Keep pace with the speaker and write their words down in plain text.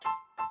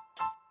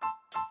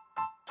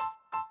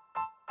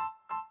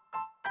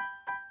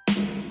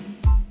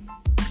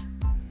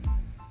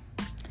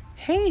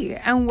Hey,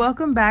 and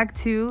welcome back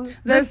to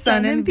The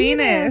Sun and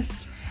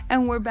Venus.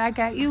 And we're back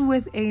at you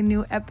with a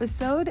new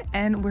episode,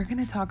 and we're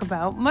going to talk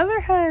about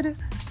motherhood.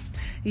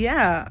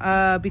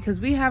 Yeah, because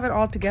we have it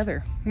all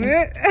together.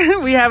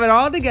 We have it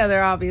all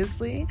together,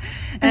 obviously.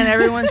 And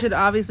everyone should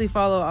obviously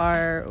follow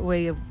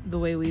the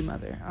way we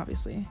mother,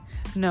 obviously.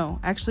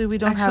 No, actually, we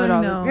don't have it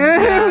all. No.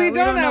 Yeah, we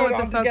don't know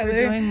what the fuck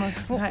we're doing most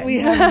of the time. We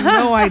have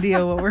no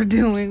idea what we're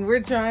doing.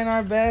 We're trying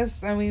our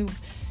best, and we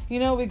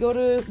go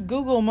to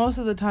Google most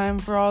of the time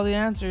for all the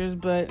answers,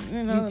 but,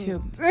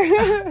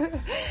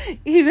 YouTube.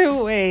 Either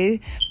way,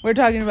 we're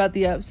talking about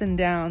the ups and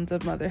downs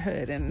of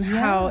motherhood and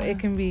how it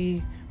can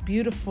be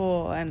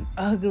beautiful and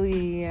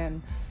ugly,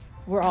 and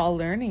we're all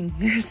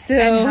learning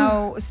still. And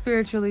how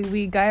spiritually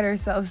we guide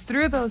ourselves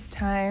through those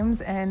times,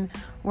 and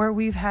where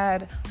we've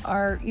had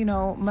our,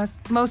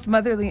 most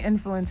motherly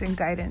influence and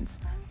guidance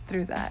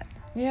through that.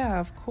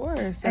 Yeah, of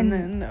course. And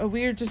then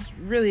we're just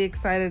really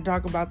excited to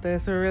talk about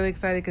this. We're really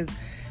excited because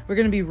we're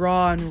going to be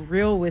raw and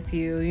real with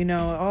you,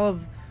 all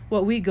of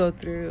what we go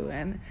through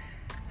and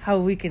how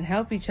we can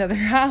help each other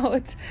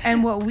out.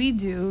 And what we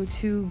do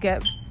to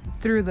get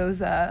through those,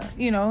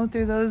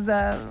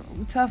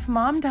 tough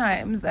mom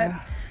times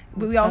that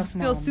we all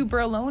feel super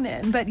alone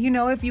in. But,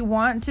 if you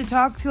want to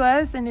talk to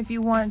us, and if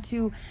you want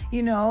to,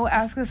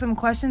 ask us some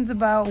questions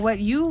about what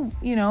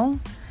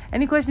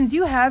any questions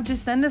you have,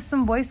 just send us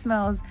some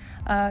voicemails.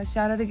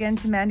 Shout out again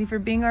to Mandy for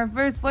being our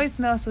first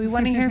voicemail. So we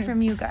want to hear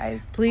from you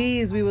guys.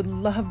 Please, we would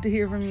love to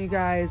hear from you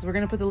guys. We're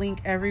going to put the link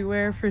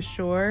everywhere for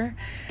sure.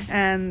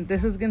 And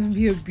this is going to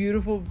be a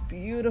beautiful,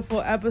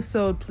 beautiful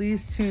episode.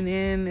 Please tune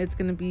in. It's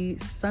going to be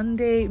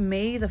Sunday,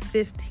 May the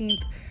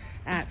 15th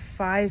at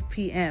 5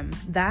 p.m.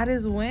 That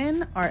is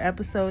when our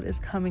episode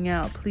is coming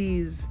out.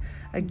 Please,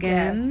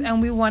 again. Yes,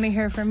 and we want to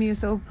hear from you.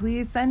 So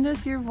please send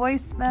us your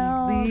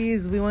voicemail.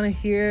 Please, we want to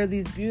hear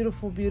these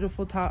beautiful,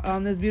 beautiful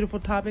on this beautiful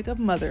topic of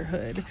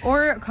motherhood.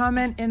 Or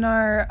comment in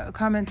our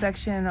comment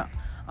section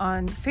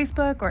on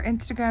Facebook or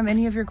Instagram,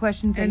 any of your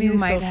questions that you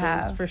might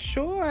have. For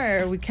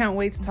sure. We can't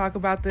wait to talk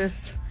about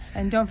this.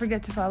 And don't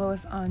forget to follow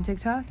us on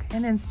TikTok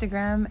and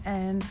Instagram,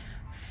 and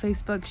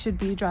Facebook should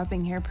be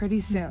dropping here pretty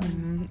soon.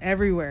 Mm-hmm.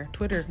 Everywhere.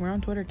 Twitter. We're on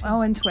Twitter too.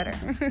 Oh, and Twitter.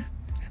 Awesome.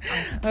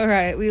 All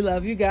right. We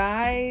love you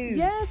guys.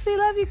 Yes, we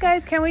love you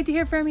guys. Can't wait to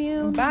hear from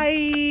you.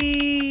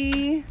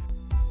 Bye.